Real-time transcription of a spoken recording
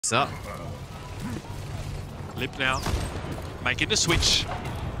up. Lip now making the switch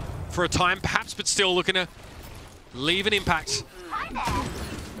for a time perhaps, but still looking to leave an impact.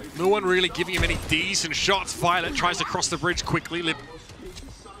 No one really giving him any decent shots. Violet tries to cross the bridge quickly. Lip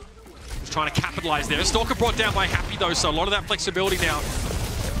is trying to capitalize there. Stalker brought down by Happy though, so a lot of that flexibility now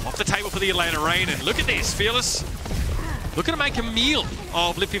off the table for the Atlanta Reign. And look at this, Fearless looking to make a meal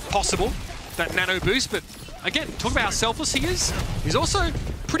of Lip if possible. That nano boost, but again, talk about how selfless he is. He's also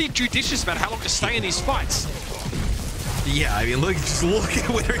pretty judicious about how long to stay in these fights. Yeah, I mean, look, just look at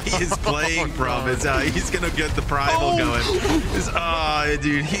where he is playing from. It's he's gonna get the primal going.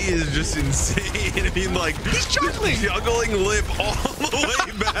 Dude, he is just insane. I mean, like, he's juggling, Lip all the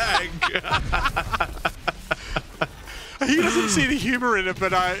way back. He doesn't see the humor in it,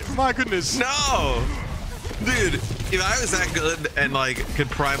 but my goodness. No, dude, if I was that good and like could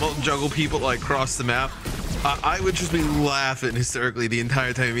primal juggle people like across the map, I would just be laughing hysterically the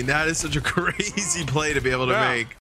entire time. I mean, that is such a crazy play to be able to make.